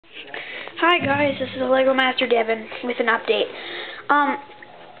Hi guys, this is the Lego Master Devin with an update.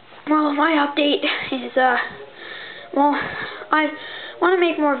 Well, my update is, well, I want to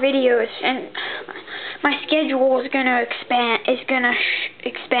make more videos, and my schedule is gonna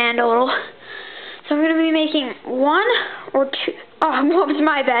expand a little. So I'm gonna be making one or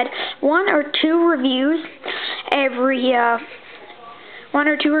two reviews every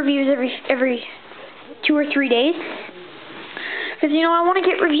 2 or 3 days. Because, you know, I want to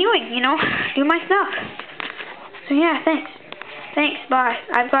get reviewing, you know, do my stuff. So, yeah, thanks. Thanks, bye.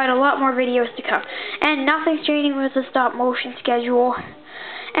 I've got a lot more videos to come. And nothing's changing with the stop motion schedule.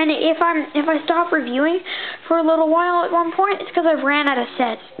 And if I stop reviewing for a little while at one point, it's because I've ran out of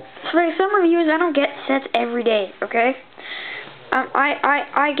sets. For some reviews, I don't get sets every day, okay?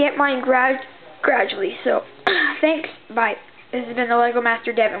 I get mine gradually, so thanks, bye. This has been the Lego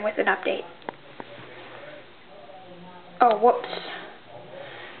Master Devin with an update. Oh, whoops.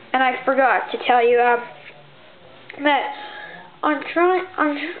 And I forgot to tell you that I've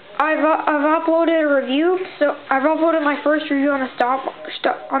uploaded a review. So I've uploaded my first review on the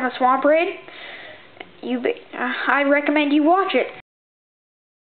Swamp Raid. I recommend you watch it.